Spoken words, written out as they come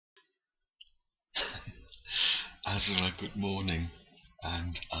Azra, good morning,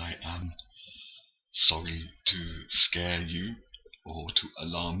 and I am sorry to scare you or to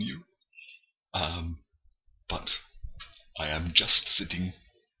alarm you, but I am just sitting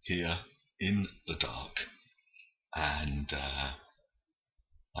here in the dark, and I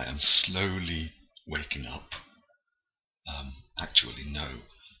am slowly waking up. Actually, no,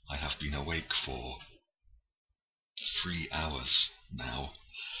 I have been awake for 3 hours now,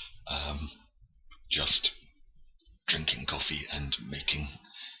 just drinking coffee and making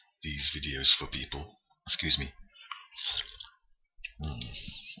these videos for people. Excuse me. Oh,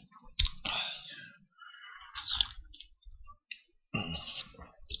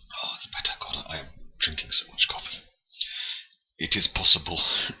 it's better. God, I am drinking so much coffee. It is possible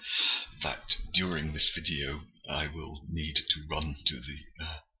that during this video I will need to run to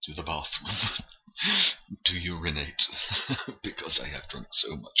the bathroom to urinate because I have drunk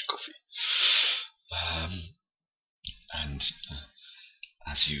so much coffee. And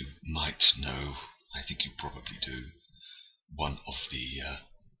as you might know, I think you probably do, one of the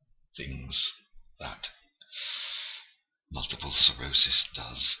things that multiple sclerosis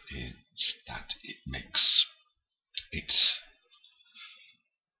does is that it makes it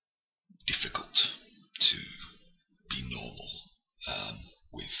difficult to be normal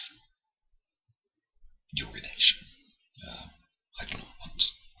with urination. I do not want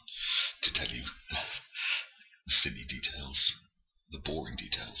to tell you the silly details, the boring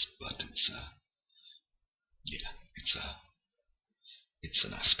details, but it's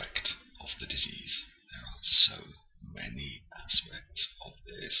an aspect of the disease. There are so many aspects of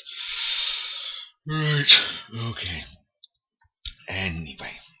this. Right, okay.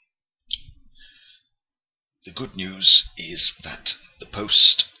 Anyway, the good news is that the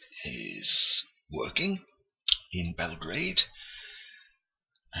post is working in Belgrade,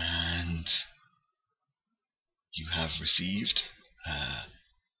 and you have received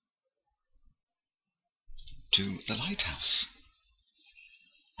to the Lighthouse,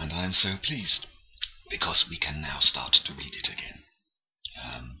 and I am so pleased because we can now start to read it again.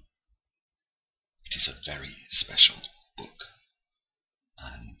 It is a very special book,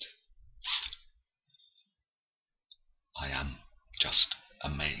 and I am just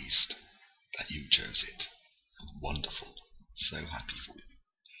amazed that you chose it. Wonderful. So happy for you.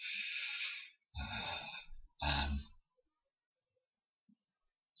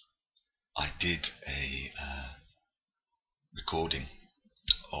 I did a recording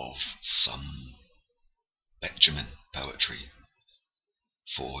of some Benjamin poetry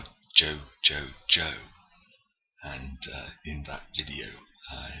for Joe, and in that video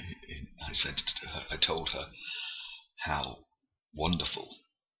I said to her, I told her how wonderful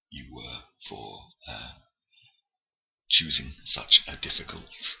you were for choosing such a difficult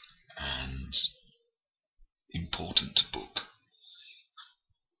and important book.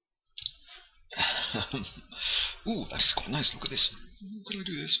 Ooh, that is quite nice. Look at this. Can I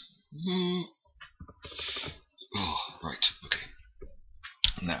do this? Oh, right. Okay.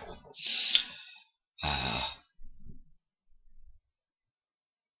 Now,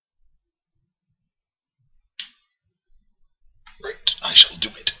 right, I shall do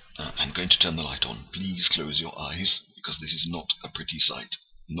it. I'm going to turn the light on. Please close your eyes, because this is not a pretty sight.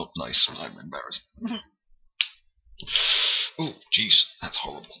 Not nice. I'm embarrassed. Oh, jeez, that's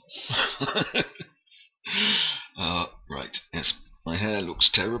horrible. Right, yes, my hair looks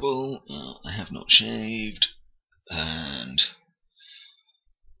terrible. I have not shaved, and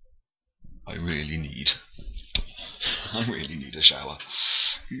I really need a shower.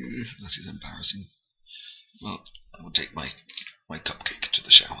 This is embarrassing. Well, I will take my cupcake to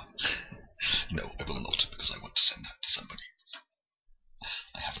the shower. No, I will not, because I want to send that to somebody.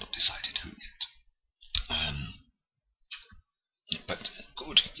 I have not decided who yet. But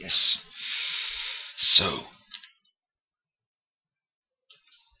good, yes. So,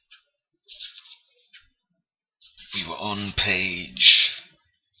 we were on page.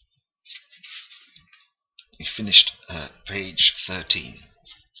 We finished page 13,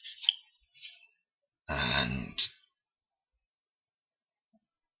 and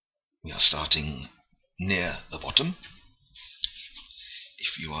we are starting near the bottom,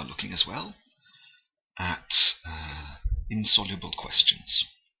 if you are looking as well, at insoluble questions.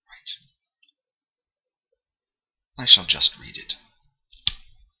 Right. I shall just read it,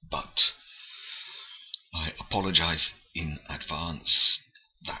 but I apologize in advance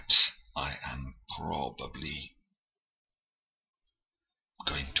that I am probably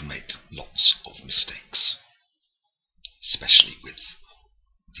going to make lots of mistakes, especially with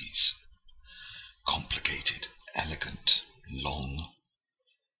these complicated, elegant, long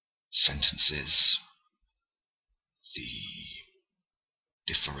sentences the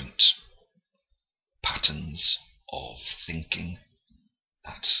different patterns of thinking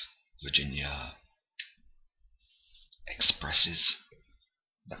that Virginia expresses,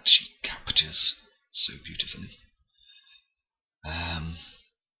 that she captures so beautifully.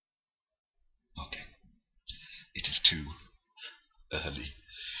 Okay, it is too early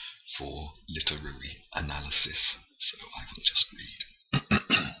for literary analysis, so I will just read.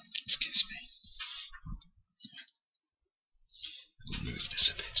 Excuse me. We'll move this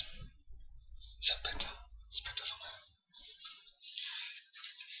a bit. Is that better? It's better for now.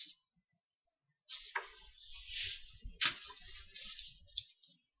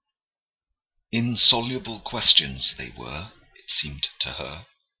 Insoluble questions they were, it seemed to her,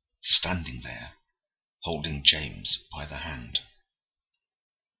 standing there, holding James by the hand.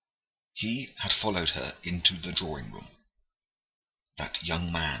 He had followed her into the drawing-room. That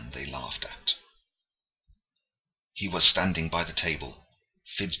young man they laughed at. He was standing by the table,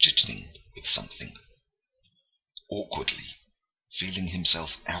 fidgeting with something, awkwardly, feeling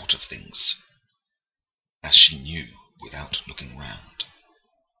himself out of things, as she knew without looking round.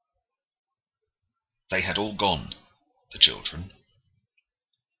 They had all gone, the children.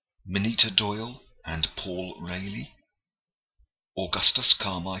 Minita Doyle and Paul Rayleigh, Augustus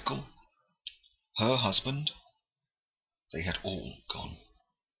Carmichael, her husband, they had all gone.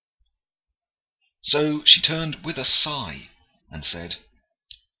 So she turned with a sigh and said,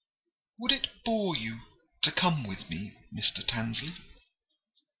 "Would it bore you to come with me, Mr. Tansley?"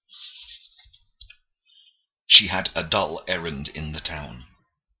 She had a dull errand in the town.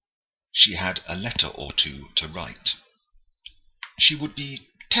 She had a letter or two to write. She would be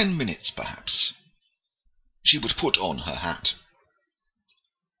 10 minutes, perhaps. She would put on her hat.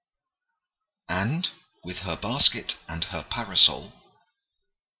 And, with her basket and her parasol,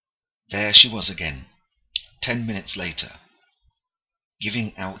 there she was again, 10 minutes later,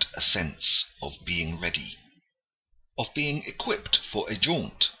 giving out a sense of being ready, of being equipped for a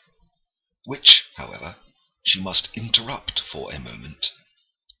jaunt, which, however, she must interrupt for a moment,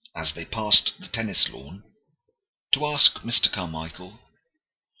 as they passed the tennis lawn, to ask Mr. Carmichael,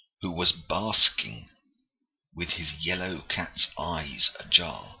 who was basking with his yellow cat's eyes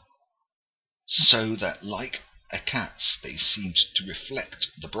ajar, so that like a cat's they seemed to reflect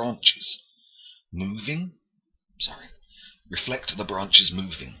the branches moving,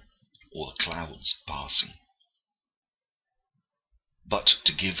 or the clouds passing, but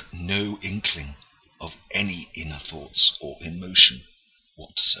to give no inkling of any inner thoughts or emotion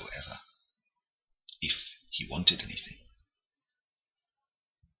whatsoever, if he wanted anything.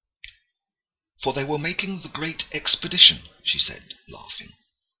 For they were making the great expedition, she said, laughing.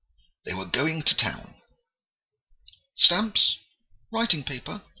 They were going to town. Stamps? Writing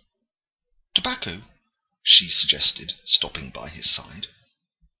paper? Tobacco? She suggested, stopping by his side.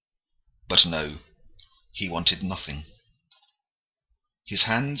 But no, he wanted nothing. His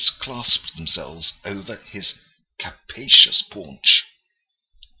hands clasped themselves over his capacious paunch.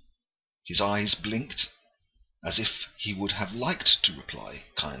 His eyes blinked, as if he would have liked to reply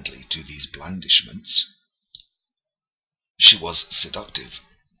kindly to these blandishments. She was seductive,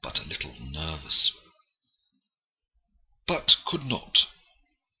 but a little nervous. But could not,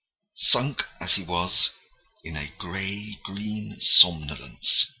 sunk as he was in a grey-green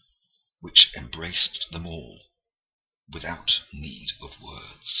somnolence which embraced them all, without need of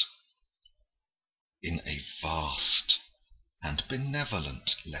words, in a vast and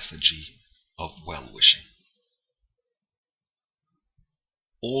benevolent lethargy of well-wishing.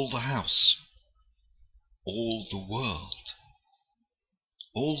 All the house, all the world,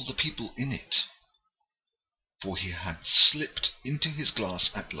 all the people in it, for he had slipped into his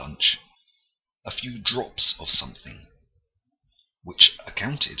glass at lunch a few drops of something, which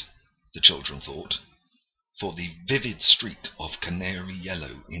accounted, the children thought, for the vivid streak of canary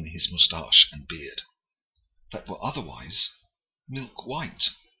yellow in his moustache and beard, that were otherwise milk-white.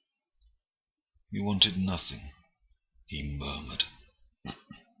 He wanted nothing, he murmured.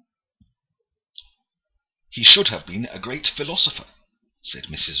 He should have been a great philosopher, said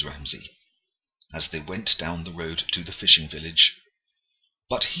Mrs. Ramsay, as they went down the road to the fishing village,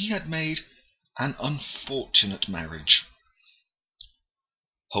 but he had made an unfortunate marriage.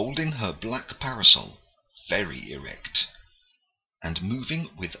 Holding her black parasol very erect, and moving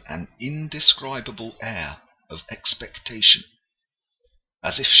with an indescribable air of expectation,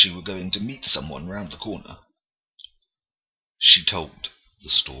 as if she were going to meet someone round the corner, she told the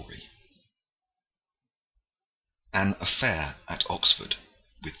story. An affair at Oxford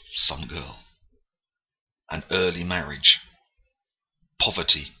with some girl, an early marriage,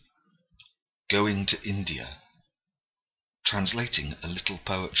 poverty, going to India, translating a little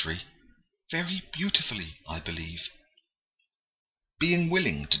poetry, very beautifully, I believe. Being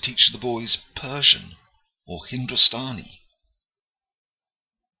willing to teach the boys Persian or Hindustani.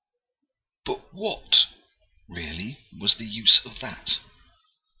 But what, really, was the use of that?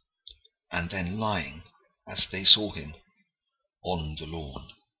 And then lying, as they saw him, on the lawn.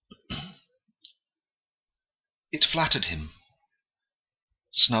 It flattered him.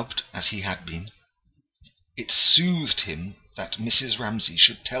 Snubbed as he had been, it soothed him that Mrs. Ramsay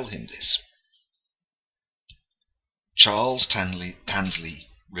should tell him this. Charles Tansley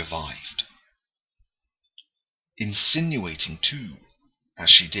revived, insinuating too, as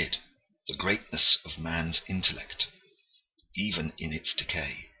she did, the greatness of man's intellect, even in its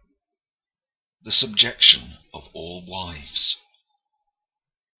decay, the subjection of all wives.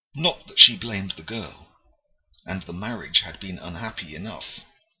 Not that she blamed the girl, and the marriage had been unhappy enough,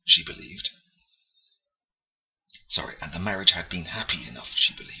 she believed. And the marriage had been happy enough,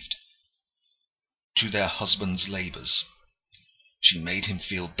 she believed. To their husband's labours, she made him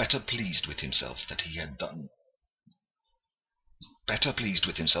feel better pleased with himself that he had done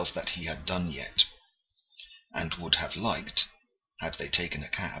yet, and would have liked, had they taken a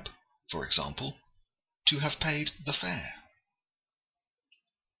cab, for example, to have paid the fare.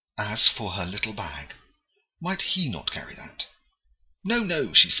 As for her little bag, might he not carry that? No,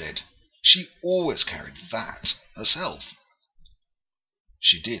 no, she said. She always carried that herself.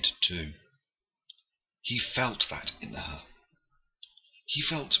 She did, too. He felt that in her. He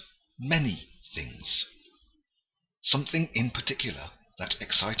felt many things. Something in particular that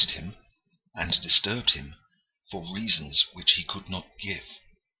excited him and disturbed him for reasons which he could not give.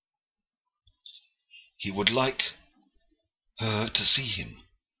 He would like her to see him,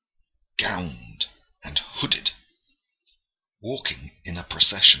 gowned and hooded, walking in a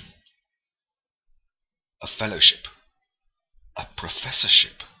procession, a fellowship, a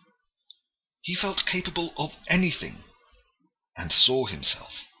professorship. He felt capable of anything, and saw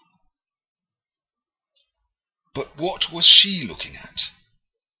himself. But what was she looking at?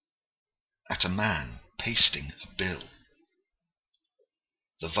 At a man pasting a bill.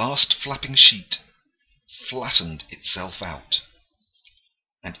 The vast flapping sheet flattened itself out,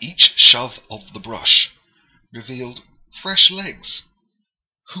 and each shove of the brush revealed fresh legs,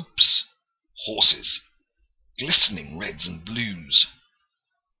 hoops, horses, glistening reds and blues,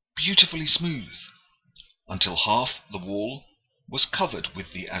 beautifully smooth, until half the wall was covered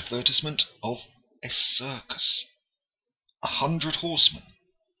with the advertisement of a circus, 100 horsemen,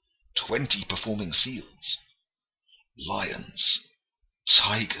 20 performing seals, lions,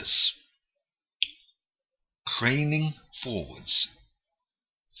 tigers. Craning forwards,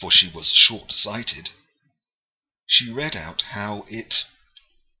 for she was short-sighted, she read out how it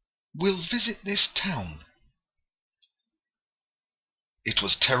will visit this town. It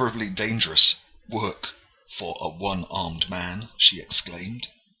was terribly dangerous work for a one-armed man, she exclaimed,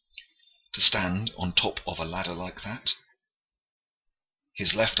 to stand on top of a ladder like that.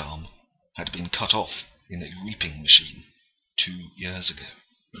 His left arm had been cut off in a reaping machine 2 years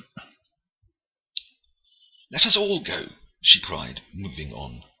ago. Let us all go, she cried, moving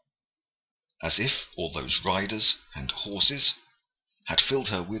on, as if all those riders and horses had filled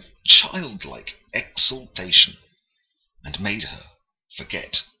her with childlike exultation and made her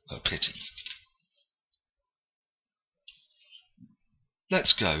forget her pity.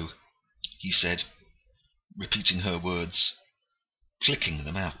 Let's go, he said, repeating her words, clicking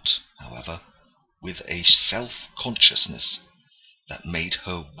them out, however, with a self-consciousness that made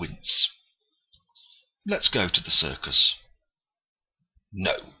her wince. Let's go to the circus.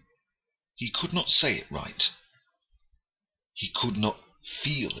 No, he could not say it right. He could not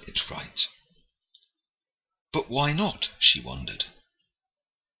feel it right. But why not, she wondered.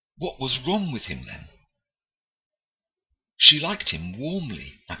 What was wrong with him, then? She liked him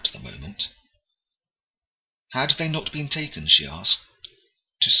warmly at the moment. Had they not been taken, she asked,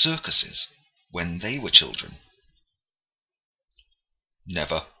 to circuses when they were children?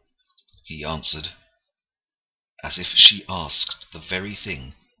 Never, he answered, as if she asked the very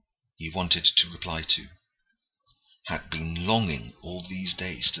thing he wanted to reply to, had been longing all these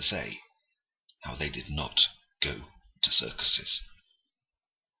days to say how they did not go to circuses.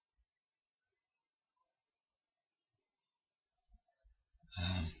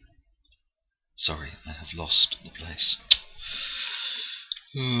 Sorry, I have lost the place.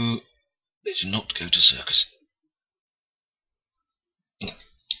 They did not go to circus.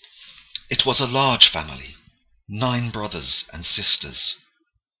 It was a large family, 9 brothers and sisters,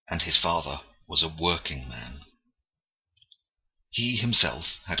 and his father was a working man. He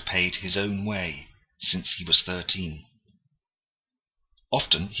himself had paid his own way since he was 13,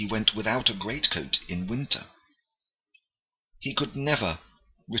 Often he went without a greatcoat in winter. He could never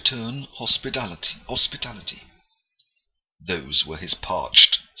return hospitality. Those were his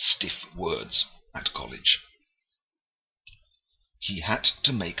parched, stiff words at college. He had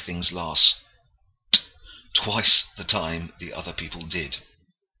to make things last twice the time the other people did.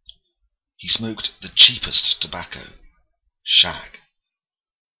 He smoked the cheapest tobacco, shag.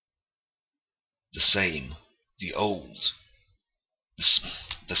 The same the old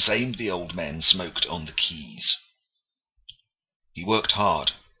men smoked on the quays. He worked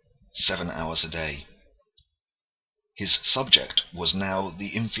hard, 7 hours a day. His subject was now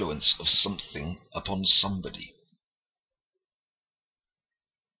the influence of something upon somebody.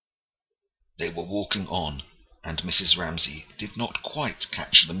 They were walking on, and Mrs. Ramsay did not quite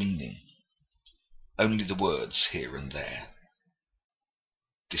catch the meaning. Only the words here and there.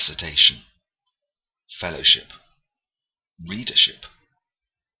 Dissertation, fellowship, readership,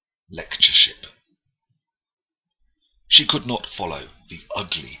 lectureship. She could not follow the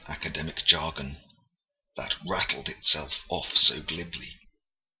ugly academic jargon that rattled itself off so glibly,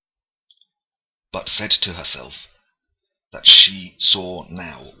 but said to herself that she saw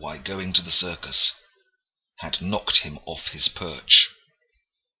now why going to the circus had knocked him off his perch.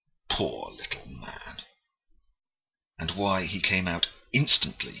 Poor little man! And why he came out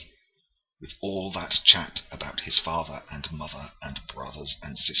instantly with all that chat about his father and mother and brothers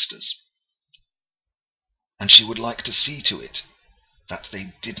and sisters. And she would like to see to it that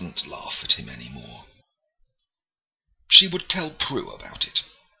they didn't laugh at him any more. She would tell Prue about it.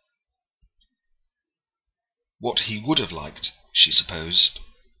 What he would have liked, she supposed,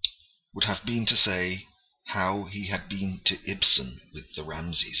 would have been to say how he had been to Ibsen with the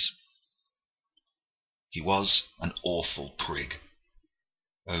Ramsays. He was an awful prig.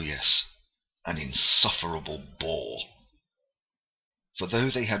 Oh yes, an insufferable bore. For though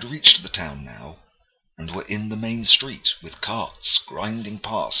they had reached the town now, and were in the main street with carts grinding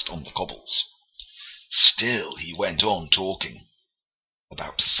past on the cobbles, still he went on talking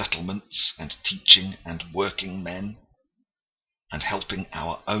about settlements and teaching and working men, and helping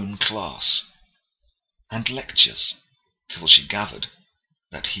our own class, and lectures, till she gathered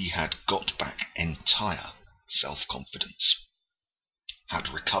that he had got back entire self-confidence, had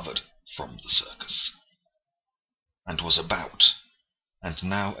recovered from the circus, and was about, and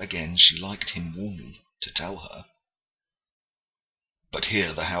now again she liked him warmly to tell her. But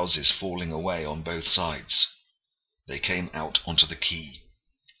here the houses falling away on both sides, they came out onto the quay,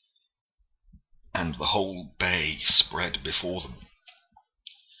 and the whole bay spread before them,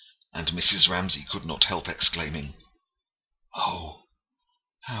 and Mrs. Ramsay could not help exclaiming, "Oh,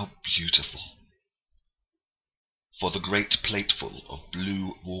 how beautiful!" For the great plateful of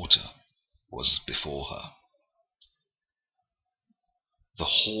blue water was before her. The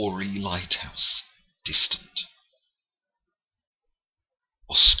hoary lighthouse, distant,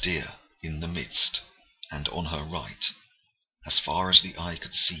 austere in the midst, and on her right, as far as the eye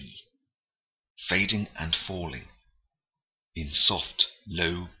could see, fading and falling, in soft,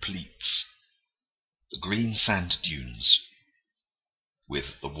 low pleats, the green sand dunes,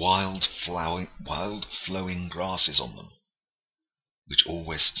 with the wild flowing grasses on them, which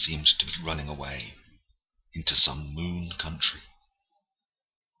always seemed to be running away into some moon country,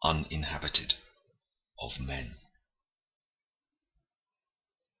 uninhabited of men.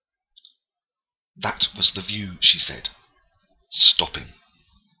 That was the view, she said, stopping,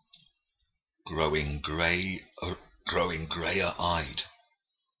 growing greyer-eyed,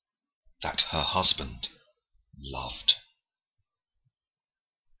 that her husband loved.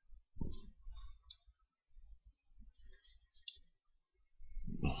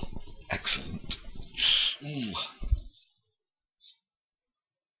 Excellent. Ooh.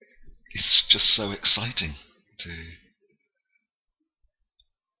 It's just so exciting to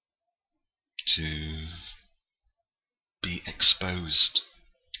be exposed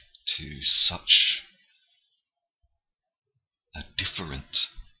to such a different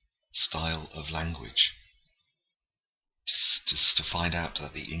style of language. Just to find out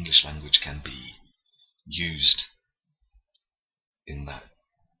that the English language can be used in that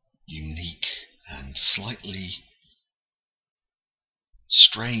unique and slightly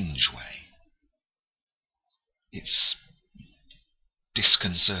strange way. It's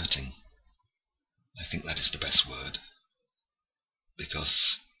disconcerting. I think that is the best word.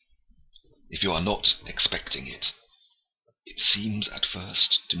 Because if you are not expecting it, it seems at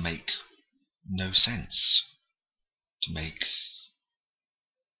first to make no sense, to make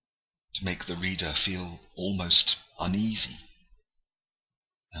the reader feel almost uneasy.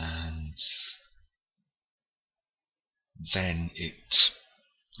 And then it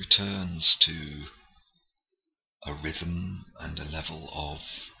returns to a rhythm and a level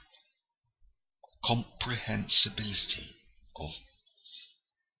of comprehensibility, of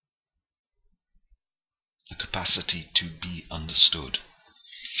the capacity to be understood.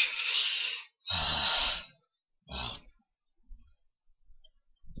 Wow.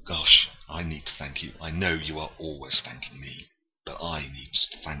 Gosh, I need to thank you. I know you are always thanking me, but I need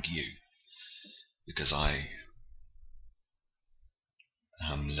to thank you, because I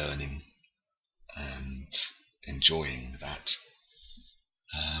am learning and enjoying that.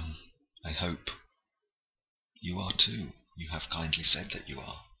 I hope you are too. You have kindly said that you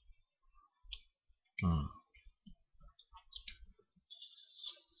are.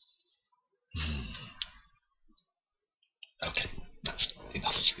 Okay, that's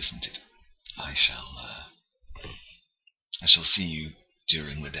enough, isn't it? I shall see you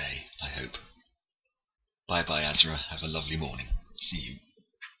during the day, I hope. Bye bye, Azra. Have a lovely morning. See you.